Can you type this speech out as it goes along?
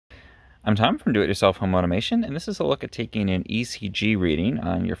I'm Tom from Do-It-Yourself Home Automation, and this is a look at taking an ECG reading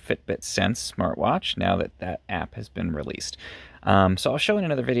on your Fitbit Sense smartwatch now that that app has been released. So I'll show in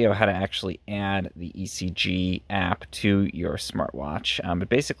another video how to actually add the ECG app to your smartwatch. But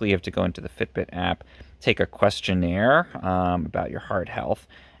basically you have to go into the Fitbit app, take a questionnaire about your heart health,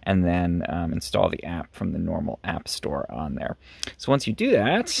 and then install the app from the normal app store on there. So once you do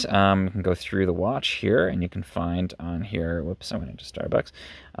that, you can go through the watch here, and you can find on here, whoops, I went into Starbucks.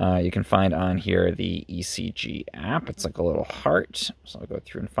 You can find on here the ECG app. It's like a little heart. So I'll go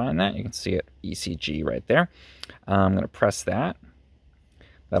through and find that. You can see it, ECG right there. I'm going to press that.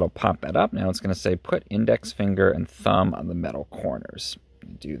 That'll pop that up. Now it's going to say put index finger and thumb on the metal corners.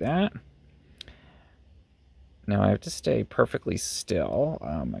 Do that. Now I have to stay perfectly still.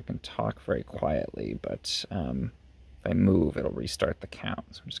 I can talk very quietly, but if I move, it'll restart the count.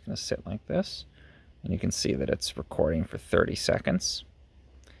 So I'm just going to sit like this, and you can see that it's recording for 30 seconds.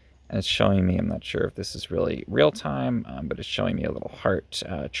 And it's showing me, I'm not sure if this is really real time, but it's showing me a little heart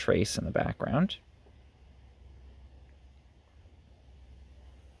trace in the background.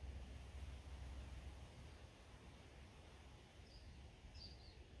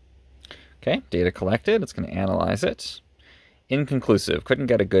 Okay, data collected. It's going to analyze it. Inconclusive. Couldn't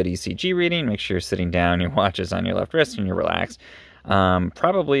get a good ECG reading. Make sure you're sitting down, your watch is on your left wrist, and you're relaxed.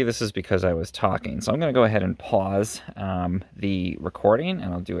 Probably this is because I was talking. So I'm going to go ahead and pause the recording,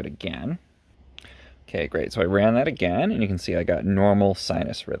 and I'll do it again. Okay, great. So I ran that again, and you can see I got normal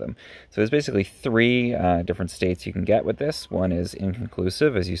sinus rhythm. So there's basically three different states you can get with this. One is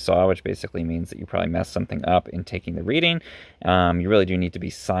inconclusive, as you saw, which basically means that you probably messed something up in taking the reading. You really do need to be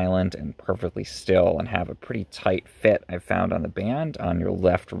silent and perfectly still and have a pretty tight fit, I've found, on the band on your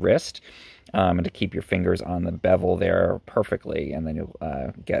left wrist. And to keep your fingers on the bevel there perfectly, and then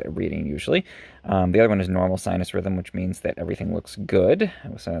you'll get a reading usually. The other one is normal sinus rhythm, which means that everything looks good,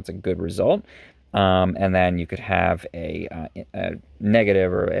 so that's a good result. And then you could have a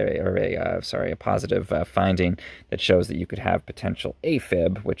negative or a positive finding that shows that you could have potential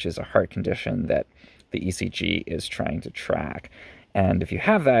AFib, which is a heart condition that the ECG is trying to track. And if you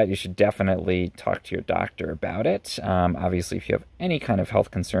have that, you should definitely talk to your doctor about it. Obviously, if you have any kind of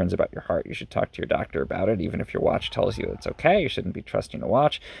health concerns about your heart, you should talk to your doctor about it. Even if your watch tells you it's okay, you shouldn't be trusting a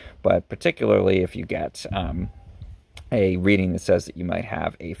watch. But particularly if you get a reading that says that you might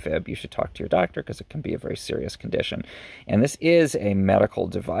have AFib, you should talk to your doctor because it can be a very serious condition. And this is a medical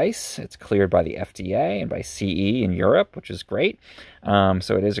device. It's cleared by the FDA and by CE in Europe, which is great.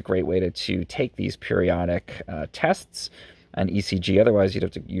 So it is a great way to take these periodic tests. An ECG, otherwise you'd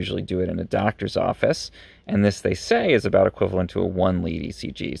have to usually do it in a doctor's office. And this, they say, is about equivalent to a 1-lead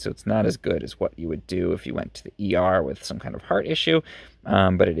ECG, so it's not as good as what you would do if you went to the ER with some kind of heart issue,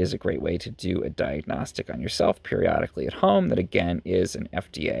 but it is a great way to do a diagnostic on yourself periodically at home that, again, is an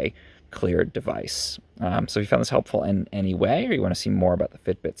FDA-cleared device. So if you found this helpful in any way, or you want to see more about the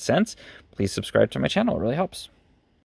Fitbit Sense, please subscribe to my channel. It really helps.